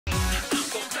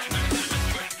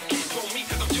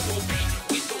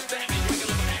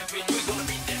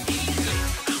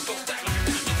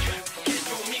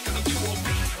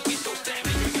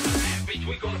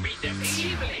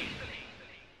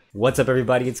What's up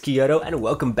everybody, it's Kiyodo and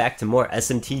welcome back to more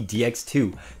SMT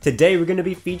Dx2. Today we're going to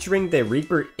be featuring the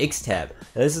Reaper Ixtab.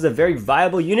 Now this is a very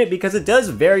viable unit because it does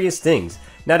various things.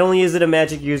 Not only is it a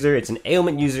magic user, it's an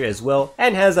ailment user as well,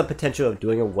 and has a potential of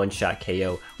doing a one-shot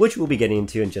KO, which we'll be getting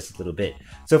into in just a little bit.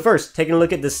 So first, taking a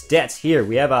look at the stats here,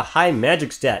 we have a high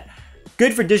magic stat.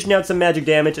 Good for dishing out some magic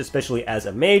damage, especially as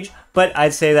a mage, but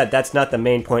I'd say that that's not the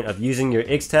main point of using your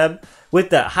Ixtab. With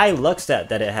the high luck stat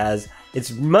that it has,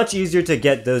 it's much easier to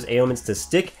get those ailments to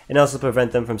stick and also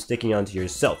prevent them from sticking onto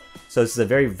yourself. So this is a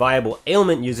very viable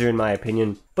ailment user in my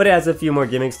opinion, but it has a few more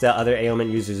gimmicks that other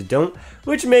ailment users don't,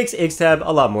 which makes Ixtab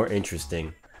a lot more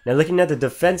interesting. Now looking at the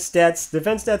defense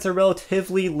stats are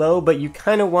relatively low, but you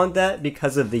kind of want that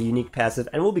because of the unique passive,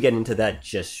 and we'll be getting into that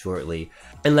just shortly.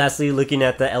 And lastly, looking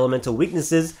at the elemental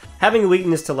weaknesses, having a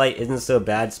weakness to light isn't so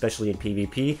bad, especially in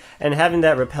PvP, and having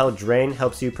that repel drain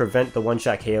helps you prevent the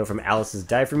one-shot KO from Alice's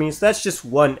Diaphragm, so that's just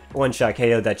one-shot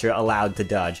KO that you're allowed to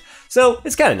dodge. So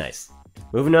it's kind of nice.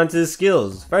 Moving on to the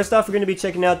skills. First off, we're going to be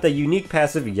checking out the unique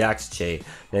passive Yaxche.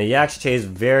 Now Yaxche is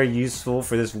very useful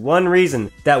for this one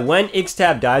reason, that when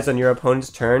Ixtab dies on your opponent's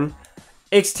turn,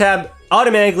 Ixtab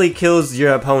automatically kills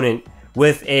your opponent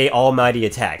with a almighty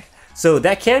attack. So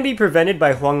that can be prevented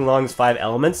by Huanglong's 5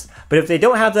 elements, but if they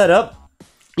don't have that up,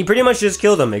 you pretty much just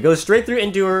kill them. It goes straight through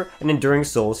Endure and Enduring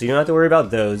Soul, so you don't have to worry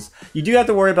about those. You do have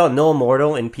to worry about Null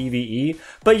Mortal in PvE,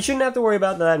 but you shouldn't have to worry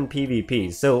about that in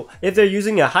PvP. So if they're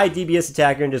using a high DPS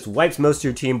attacker and just wipes most of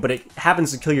your team, but it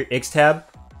happens to kill your Ixtab,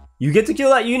 you get to kill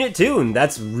that unit too, and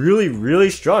that's really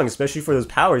strong, especially for those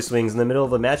power swings in the middle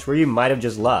of a match where you might have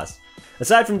just lost.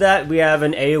 Aside from that, we have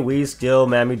an AoE skill,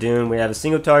 Mamudoon, we have a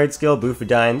single target skill,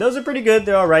 Bufadine. Those are pretty good,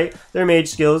 they're alright. They're mage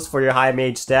skills for your high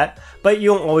mage stat, but you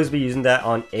won't always be using that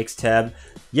on Ixtab.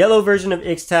 Yellow version of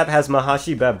Ixtab has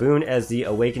Mahashi Baboon as the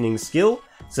awakening skill,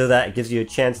 so that gives you a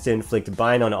chance to inflict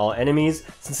bind on all enemies.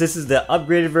 Since this is the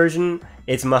upgraded version,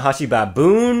 it's Mahashi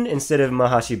Baboon instead of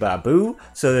Mahashi Babu,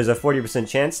 so there's a 40%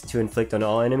 chance to inflict on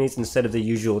all enemies instead of the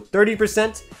usual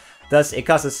 30%. Thus, it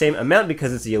costs the same amount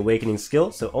because it's the awakening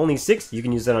skill, so only 6, you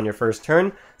can use that on your first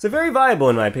turn. So very viable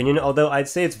in my opinion, although I'd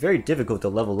say it's very difficult to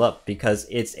level up because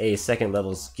it's a second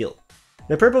level skill.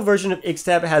 The purple version of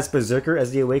Ixtab has Berserker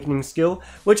as the awakening skill,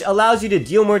 which allows you to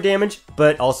deal more damage,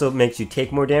 but also makes you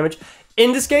take more damage.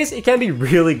 In this case, it can be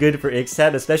really good for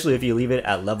Ixtab, especially if you leave it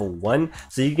at level 1,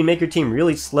 so you can make your team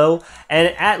really slow, and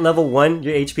at level 1,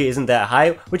 your HP isn't that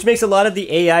high, which makes a lot of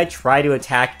the AI try to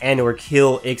attack and or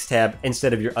kill Ixtab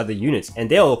instead of your other units,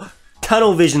 and they'll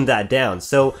tunnel vision that down.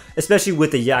 So especially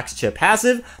with the Yaxche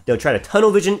passive, they'll try to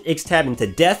tunnel vision Ixtab into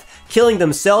death, killing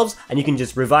themselves, and you can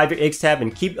just revive your Ixtab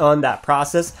and keep on that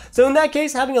process. So in that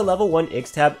case, having a level 1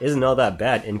 Ixtab isn't all that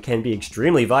bad and can be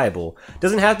extremely viable.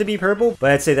 Doesn't have to be purple,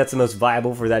 but I'd say that's the most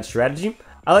viable for that strategy.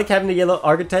 I like having the yellow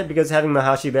archetype because having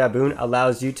Mahashi Baboon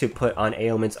allows you to put on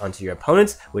ailments onto your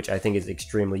opponents, which I think is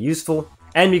extremely useful.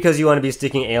 And because you want to be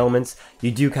sticking ailments,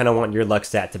 you do kind of want your luck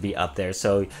stat to be up there,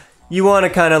 so you want to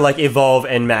kind of like evolve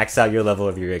and max out your level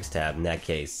of your Ixtab in that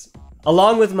case.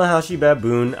 Along with Mahashi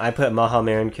Baboon, I put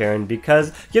Mahamarin Karin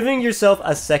because giving yourself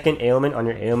a second ailment on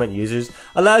your ailment users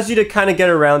allows you to kind of get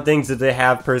around things that they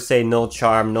have per se Null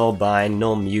Charm, Null Bind,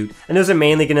 Null Mute, and those are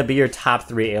mainly going to be your top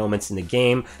 3 ailments in the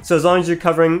game. So as long as you're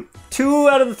covering 2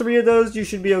 out of the 3 of those, you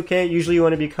should be okay. Usually you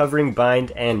want to be covering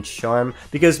Bind and Charm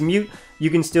because Mute, you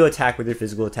can still attack with your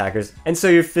physical attackers, and so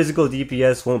your physical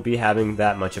DPS won't be having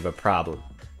that much of a problem.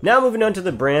 Now moving on to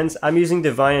the brands, I'm using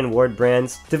Divine and Ward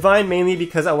brands. Divine mainly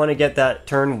because I want to get that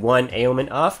turn 1 ailment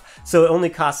off, so it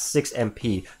only costs 6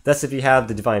 MP. Thus if you have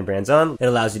the Divine brands on, it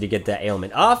allows you to get that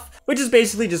ailment off, which is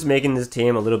basically just making this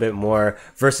team a little bit more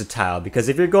versatile, because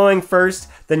if you're going first,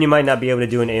 then you might not be able to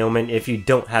do an ailment if you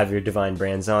don't have your Divine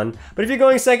brands on, but if you're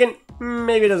going second,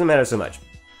 maybe it doesn't matter so much.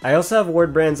 I also have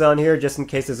ward brands on here just in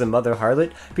case there's a Mother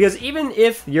Harlot, because even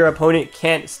if your opponent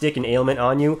can't stick an ailment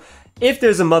on you, if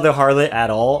there's a Mother Harlot at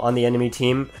all on the enemy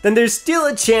team, then there's still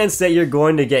a chance that you're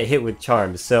going to get hit with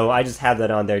charms, so I just have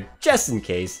that on there just in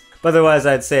case. But otherwise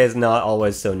I'd say it's not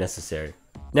always so necessary.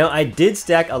 Now I did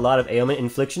stack a lot of Ailment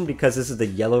Infliction because this is the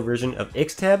yellow version of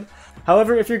Ixtab.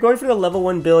 However, if you're going for the level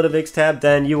 1 build of Ixtab,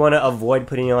 then you want to avoid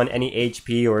putting on any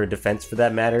HP or defense for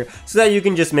that matter, so that you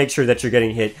can just make sure that you're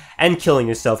getting hit and killing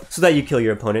yourself so that you kill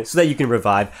your opponent, so that you can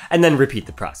revive and then repeat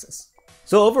the process.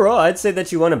 So overall, I'd say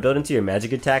that you want to build into your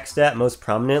magic attack stat most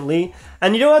prominently,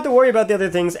 and you don't have to worry about the other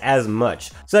things as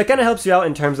much. So that kind of helps you out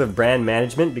in terms of brand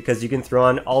management because you can throw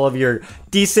on all of your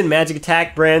decent magic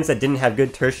attack brands that didn't have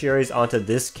good tertiaries onto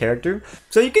this character.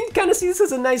 So you can kind of see this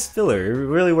as a nice filler. It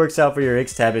really works out for your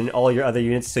Ixtab and all your other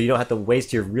units, so you don't have to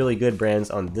waste your really good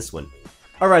brands on this one.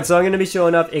 Alright, so I'm going to be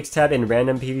showing off Ixtab in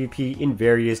random PvP in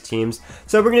various teams,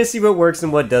 so we're going to see what works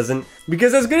and what doesn't,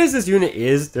 because as good as this unit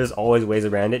is, there's always ways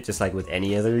around it, just like with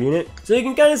any other unit, so you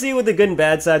can kind of see what the good and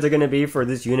bad sides are going to be for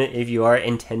this unit if you are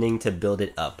intending to build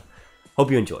it up. Hope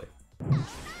you enjoy.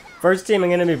 First team I'm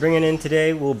going to be bringing in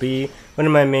today will be one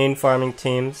of my main farming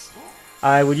teams.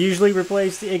 I would usually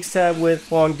replace the Ixtab with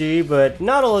Huang Di, but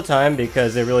not all the time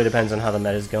because it really depends on how the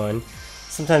meta is going.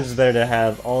 Sometimes it's better to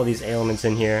have all these ailments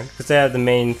in here, because I have the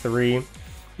main three.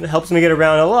 It helps me get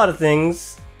around a lot of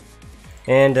things,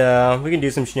 and we can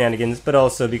do some shenanigans, but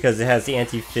also because it has the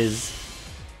anti-fizz.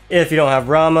 If you don't have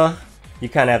Rama, you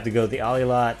kind of have to go the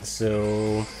Alilot,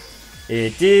 so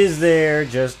it is there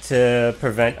just to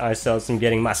prevent ourselves from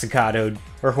getting Masakado'd,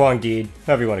 or Huang Di'd,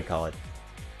 however you want to call it.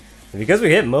 And because we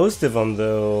hit most of them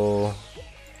though,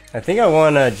 I think I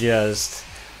want to just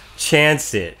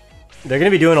chance it. They're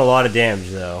going to be doing a lot of damage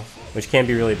though, which can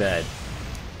be really bad.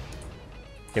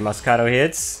 Okay, Masakado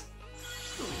hits.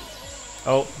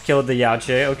 Oh, killed the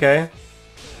Yaxche, okay.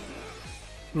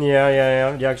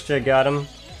 Yeah, Yaxche got him.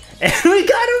 And we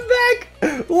got him back!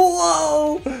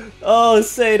 Whoa! Oh,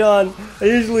 Seidon. I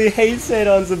usually hate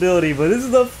Seidon's ability, but this is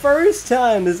the first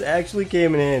time this actually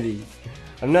came in handy.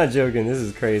 I'm not joking, this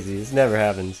is crazy. This never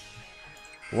happens.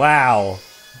 Wow.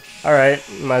 Alright,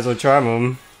 might as well charm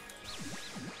him.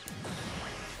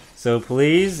 So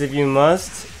please, if you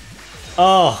must.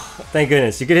 Oh, thank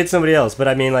goodness. You could hit somebody else, but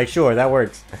I mean, like, sure, that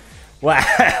works.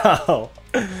 Wow.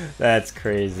 That's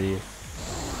crazy.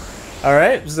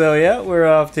 Alright, so yeah, we're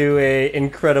off to an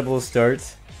incredible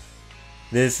start.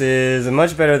 This is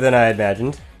much better than I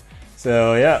imagined.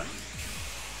 So yeah.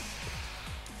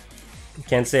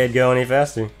 Can't say it'd go any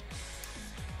faster.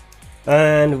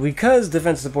 And because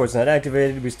defense support's not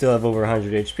activated, we still have over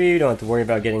 100 HP. Don't have to worry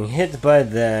about getting hit by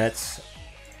that.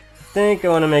 I think I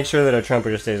want to make sure that our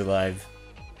Trumpeter stays alive.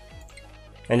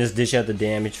 And just dish out the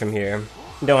damage from here.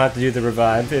 Don't have to do the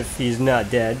revive if he's not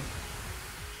dead.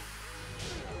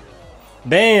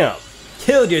 Bam!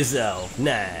 Killed yourself!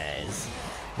 Nice.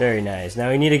 Very nice. Now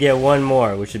we need to get one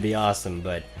more, which would be awesome,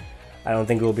 but I don't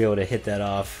think we'll be able to hit that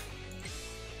off.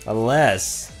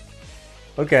 Unless...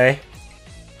 Okay.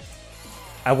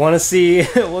 I want to see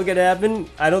what could happen.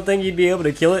 I don't think you'd be able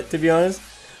to kill it, to be honest.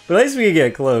 But at least we could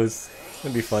get close.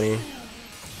 That'd be funny.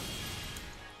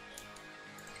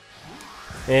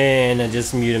 And I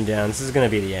just mute him down. This is gonna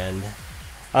be the end.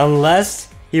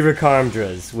 Unless he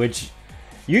Recarmdras, which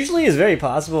usually is very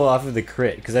possible off of the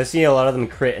crit, because I've seen a lot of them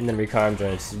crit and then Recarmdra,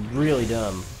 and it's really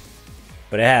dumb.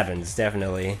 But it happens,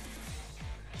 definitely.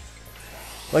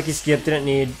 Lucky Skip didn't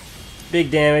need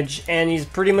big damage, and he's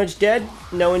pretty much dead.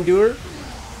 No endure.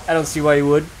 I don't see why he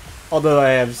would. Although I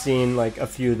have seen like a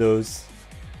few of those.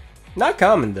 Not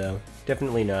common though.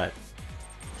 Definitely not.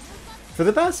 For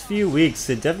the past few weeks,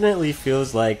 it definitely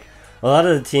feels like a lot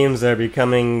of the teams are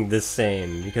becoming the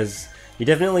same, because you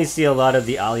definitely see a lot of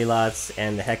the Alilots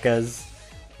and the Hekkas,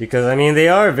 because I mean they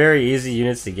are very easy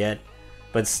units to get,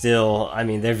 but still, I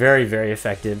mean they're very, very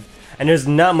effective, and there's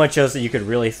not much else that you could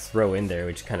really throw in there,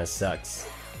 which kind of sucks.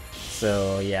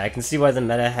 So yeah, I can see why the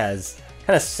meta has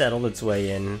kind of settled its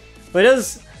way in, but it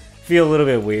does feel a little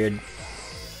bit weird.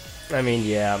 I mean,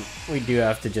 yeah, we do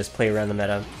have to just play around the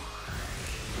meta.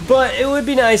 But it would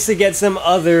be nice to get some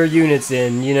other units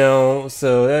in, you know,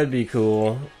 so that'd be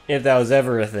cool, if that was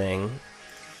ever a thing.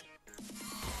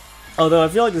 Although I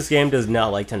feel like this game does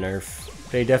not like to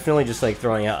nerf. They definitely just like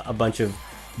throwing out a bunch of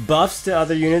buffs to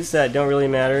other units that don't really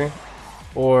matter.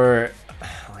 Or,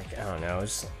 like, I don't know,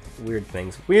 just weird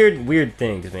things. Weird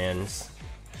things, man.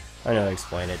 I don't know how to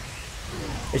explain it.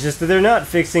 It's just that they're not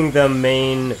fixing the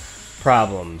main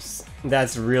problems.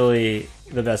 That's really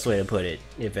the best way to put it,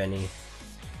 if any.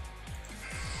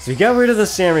 So we got rid of the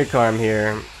Samrikarm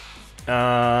here.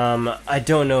 I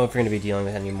don't know if we're going to be dealing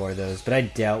with any more of those, but I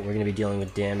doubt we're going to be dealing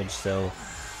with damage, so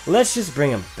let's just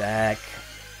bring him back.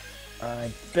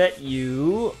 I bet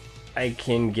you I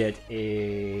can get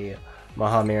a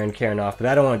Mahamarin Karin off, but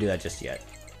I don't want to do that just yet.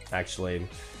 Actually,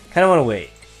 kind of want to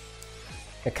wait.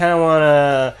 I kind of want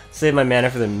to save my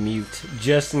mana for the mute,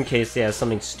 just in case they have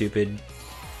something stupid.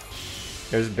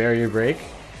 There's Barrier Break.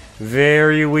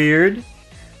 Very weird.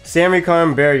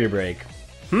 Samrikarm Barrier Break.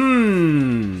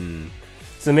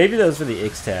 So maybe that was for the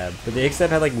Ixtab, but the Ixtab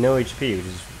had like no HP, which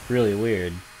is really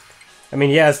weird. I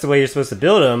mean, yeah, it's the way you're supposed to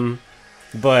build them,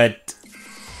 but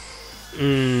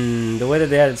the way that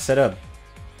they had it set up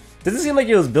doesn't seem like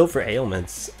it was built for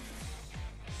ailments.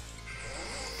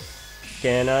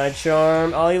 Can I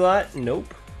charm Alilot?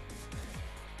 Nope.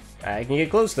 I can get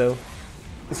close though.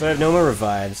 So I have no more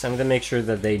revives. I'm gonna make sure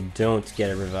that they don't get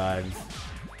a revive.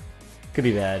 Could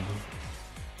be bad.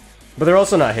 But they're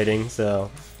also not hitting, so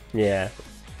yeah.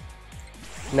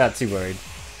 Not too worried.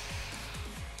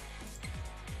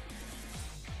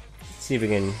 Let's see if we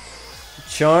can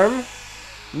charm.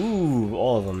 Ooh,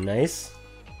 all of them, nice.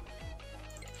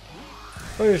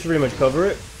 We should pretty much cover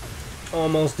it.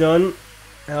 Almost done.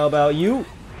 How about you?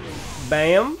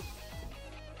 Bam.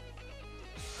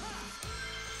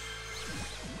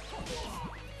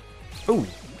 Ooh.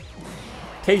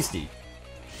 Tasty.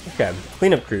 Okay,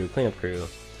 cleanup crew, cleanup crew.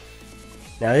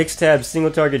 Now Ixtab's single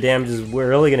target damage is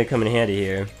really going to come in handy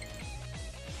here.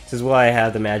 This is why I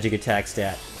have the magic attack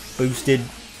stat boosted.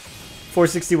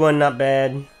 461, not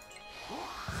bad.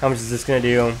 How much is this going to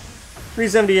do?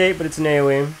 378, but it's an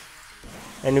AoE.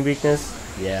 Any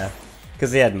weakness? Yeah,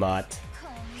 because they had Mott.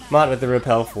 Mott with the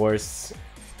repel force.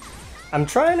 I'm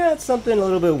trying out something a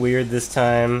little bit weird this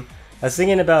time. I was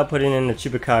thinking about putting in a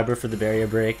Chupacabra for the barrier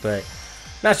break, but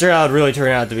not sure how it would really turn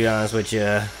out, to be honest with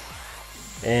you.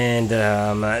 And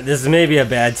this is maybe a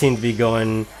bad team to be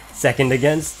going second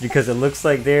against, because it looks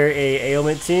like they're a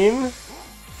ailment team.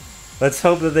 Let's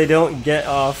hope that they don't get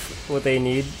off what they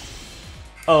need.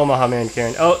 Oh, Mahamarin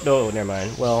Karin. Oh, no, never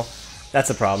mind. Well,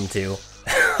 that's a problem too.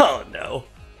 Oh, no.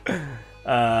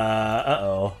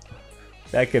 Uh-oh.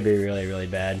 That could be really, really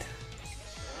bad.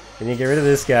 Can you get rid of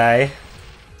this guy?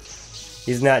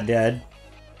 He's not dead.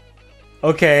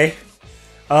 Okay.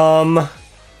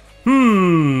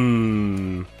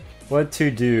 What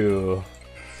to do?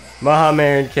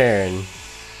 Mahamarin Karin.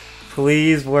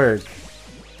 Please work.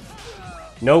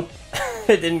 Nope.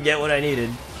 It didn't get what I needed.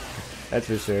 That's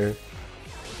for sure.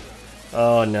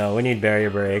 Oh no, we need barrier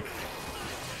break.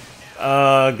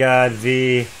 Oh god,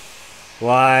 V.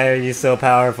 Why are you so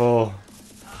powerful?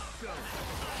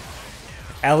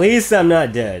 At least I'm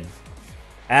not dead.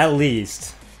 At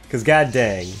least. Because god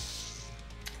dang.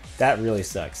 That really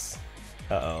sucks.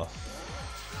 Uh-oh.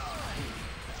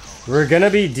 We're gonna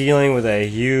be dealing with a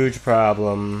huge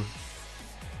problem.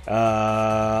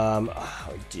 Oh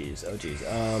jeez, oh jeez.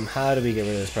 How do we get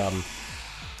rid of this problem?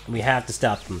 We have to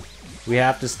stop them. We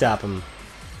have to stop them.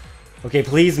 Okay,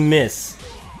 please miss.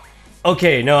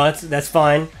 Okay, no, that's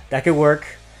fine. That could work.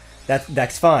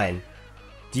 That's fine.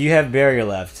 Do you have barrier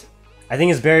left? I think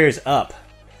his barrier's up.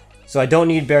 So I don't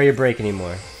need barrier break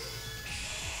anymore.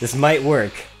 This might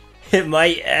work. It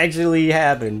might actually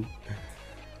happen.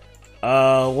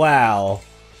 Wow.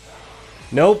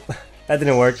 Nope, that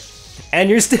didn't work. And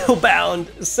you're still bound!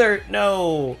 Cert,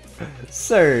 no!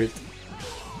 Cert.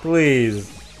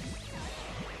 Please.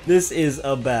 This is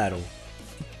a battle.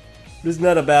 This is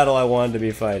not a battle I wanted to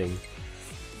be fighting.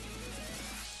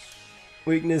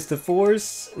 Weakness to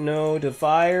force, no to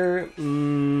fire.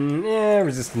 Yeah,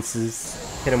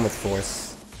 resistances. Hit him with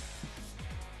force.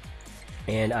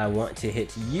 And I want to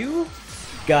hit you.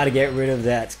 Gotta get rid of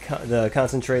that, the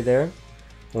concentrate there.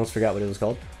 Almost forgot what it was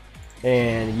called.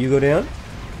 And you go down.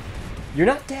 You're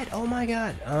not dead. Oh my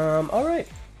god. Alright.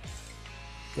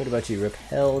 What about you?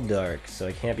 Repel dark. So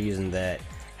I can't be using that.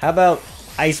 How about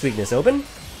ice weakness open?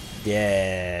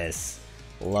 Yes.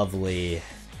 Lovely.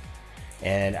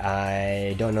 And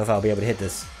I don't know if I'll be able to hit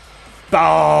this.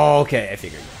 Oh, okay, I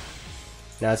figured.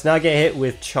 Now let's not get hit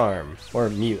with charm. Or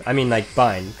mute. I mean like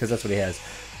bind, because that's what he has.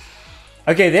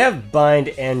 Okay, they have bind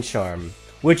and charm,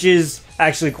 which is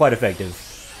actually quite effective.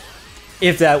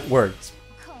 If that works.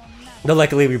 But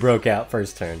luckily we broke out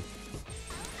first turn.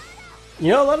 You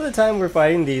know, a lot of the time we're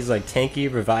fighting these like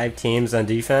tanky revive teams on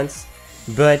defense,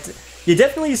 but you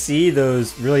definitely see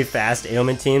those really fast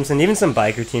ailment teams, and even some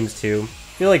biker teams too.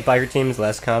 I feel like biker teams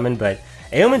less common, but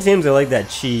ailment teams are like that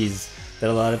cheese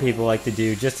that a lot of people like to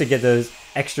do just to get those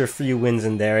extra few wins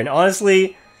in there. And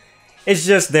honestly, it's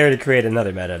just there to create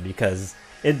another meta because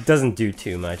it doesn't do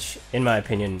too much, in my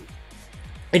opinion.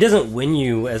 It doesn't win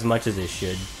you as much as it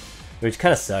should, which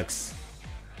kind of sucks.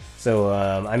 So,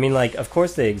 I mean, like, of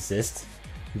course they exist,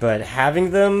 but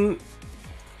having them,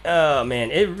 oh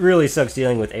man, it really sucks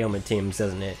dealing with ailment teams,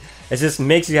 doesn't it? It just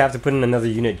makes you have to put in another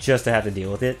unit just to have to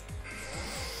deal with it.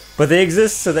 But they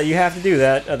exist so that you have to do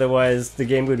that, otherwise the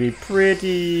game would be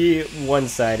pretty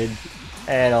one-sided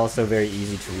and also very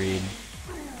easy to read.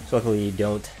 So luckily you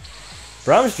don't.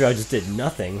 Brahmstra just did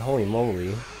nothing, holy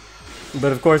moly.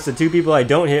 But of course the two people I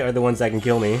don't hit are the ones that can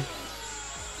kill me.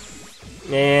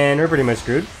 And we're pretty much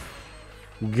screwed.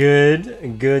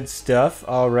 Good stuff,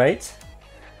 alright.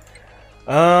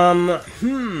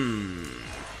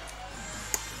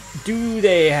 Do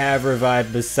they have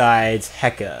revive besides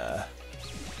Heka?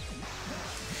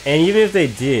 And even if they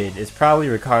did, it's probably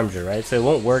Rakarmja, right? So it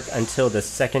won't work until the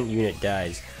second unit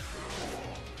dies.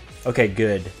 Okay,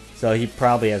 good. So he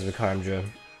probably has Rakarmja.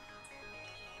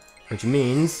 Which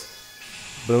means,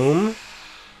 boom.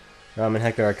 Ramen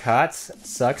Hector Arkat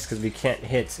sucks because we can't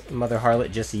hit Mother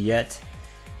Harlot just yet.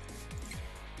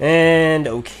 And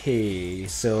okay,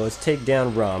 so let's take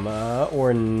down Rama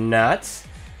or not.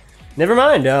 Never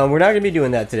mind, we're not gonna be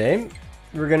doing that today.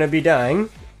 We're gonna be dying.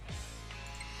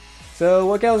 So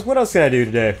what else can I do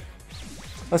today?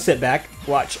 I'll sit back,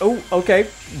 watch. Oh, okay,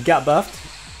 got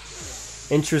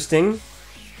buffed. Interesting.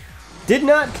 Did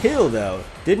not kill though.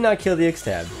 Did not kill the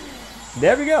Ixtab.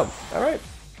 There we go. All right.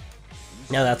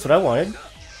 Now that's what I wanted.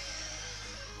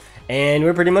 And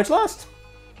we're pretty much lost.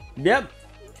 Yep.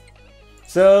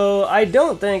 So I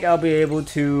don't think I'll be able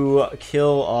to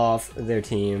kill off their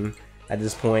team at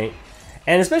this point.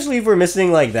 And especially if we're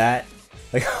missing like that.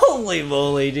 Like, holy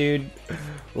moly, dude.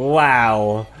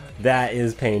 Wow. That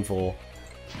is painful.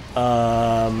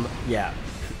 Yeah.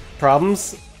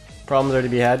 Problems are to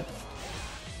be had.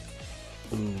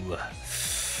 Ooh.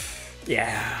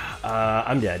 Yeah.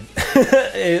 I'm dead.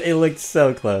 it looked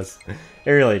so close.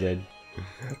 It really did.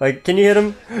 Like, can you hit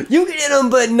him? You can hit him,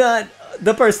 but not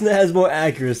the person that has more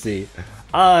accuracy.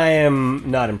 I am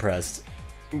not impressed.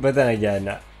 But then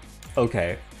again,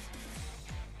 okay.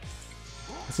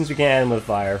 Since we can't add him with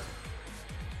fire.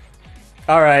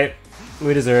 Alright,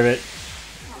 we deserve it.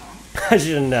 I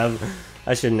shouldn't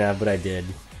have, but I did.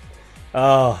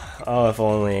 Oh, if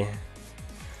only.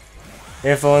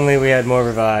 If only we had more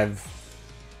revive.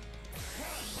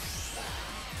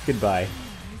 Goodbye,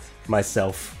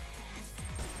 myself.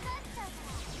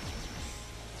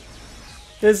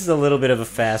 This is a little bit of a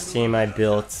fast team I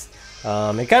built. It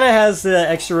kind of has the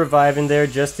extra revive in there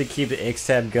just to keep the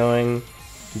Ixtab going.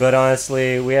 But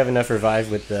honestly, we have enough revive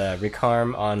with the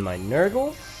Recarm on my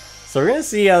Nurgle. So we're going to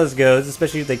see how this goes,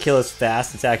 especially if they kill us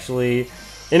fast. It's actually,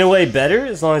 in a way, better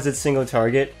as long as it's single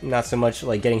target. Not so much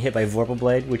like getting hit by Vorpal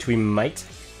Blade, which we might.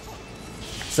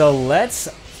 So let's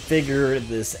figure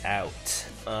this out.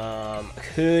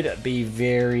 Could be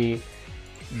very,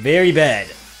 very bad.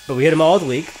 But we hit them all with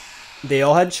weak. They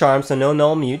all had charm, so no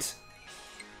null mute.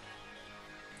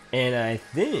 And I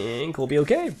think we'll be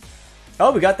okay.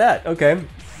 Oh, we got that. Okay.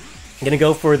 Gonna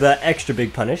go for the extra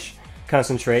big punish.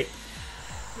 Concentrate.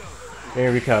 And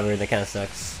you recover. That kind of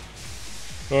sucks.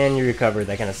 And you recovered.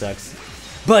 That kind of sucks.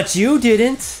 But you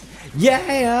didn't.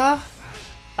 Yeah.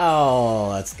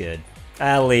 Oh, that's good.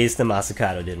 At least the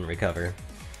Masakato didn't recover.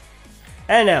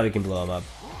 And now we can blow him up.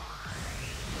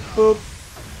 Boop.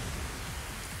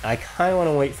 I kind of want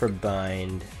to wait for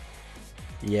Bind.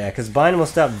 Yeah, because Bind will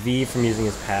stop V from using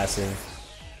his passive.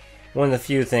 One of the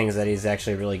few things that he's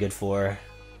actually really good for.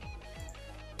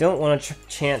 Don't want to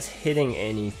chance hitting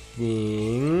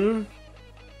anything.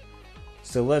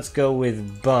 So let's go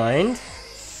with Bind.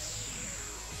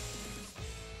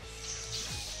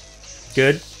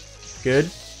 Good.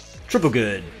 Good. Triple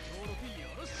good.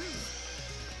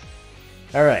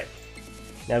 Alright.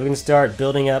 Now we can start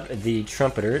building up the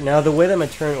Trumpeter. Now the way that my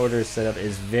turn order is set up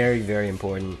is very, very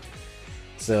important.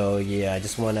 So yeah, I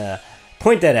just want to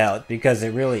point that out because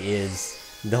it really is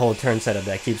the whole turn setup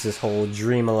that keeps this whole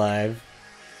dream alive.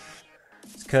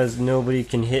 It's because nobody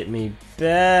can hit me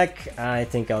back. I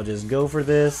think I'll just go for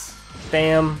this.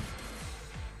 Bam.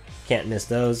 Can't miss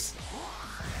those.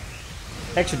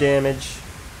 Extra damage.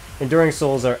 Enduring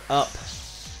Souls are up.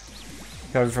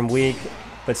 Covered from weak,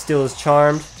 but still is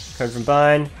charmed. Covered from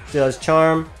bind, still has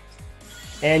charm.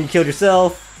 And you killed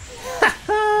yourself.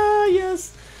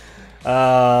 Yes.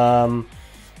 Okay,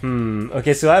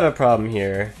 so I have a problem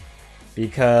here.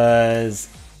 Because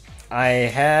I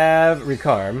have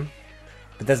Recarm,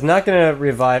 but that's not going to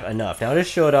revive enough. Now I'll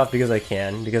just show it off because I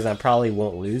can, because I probably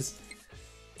won't lose.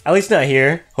 At least not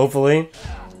here, hopefully.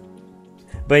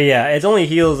 But yeah, it only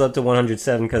heals up to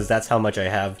 107 because that's how much I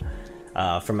have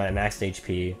for my maxed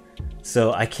HP.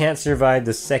 So I can't survive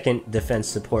the second defense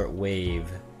support wave.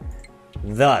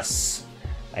 Thus,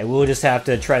 I will just have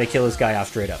to try to kill this guy off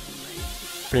straight up.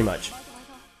 Pretty much.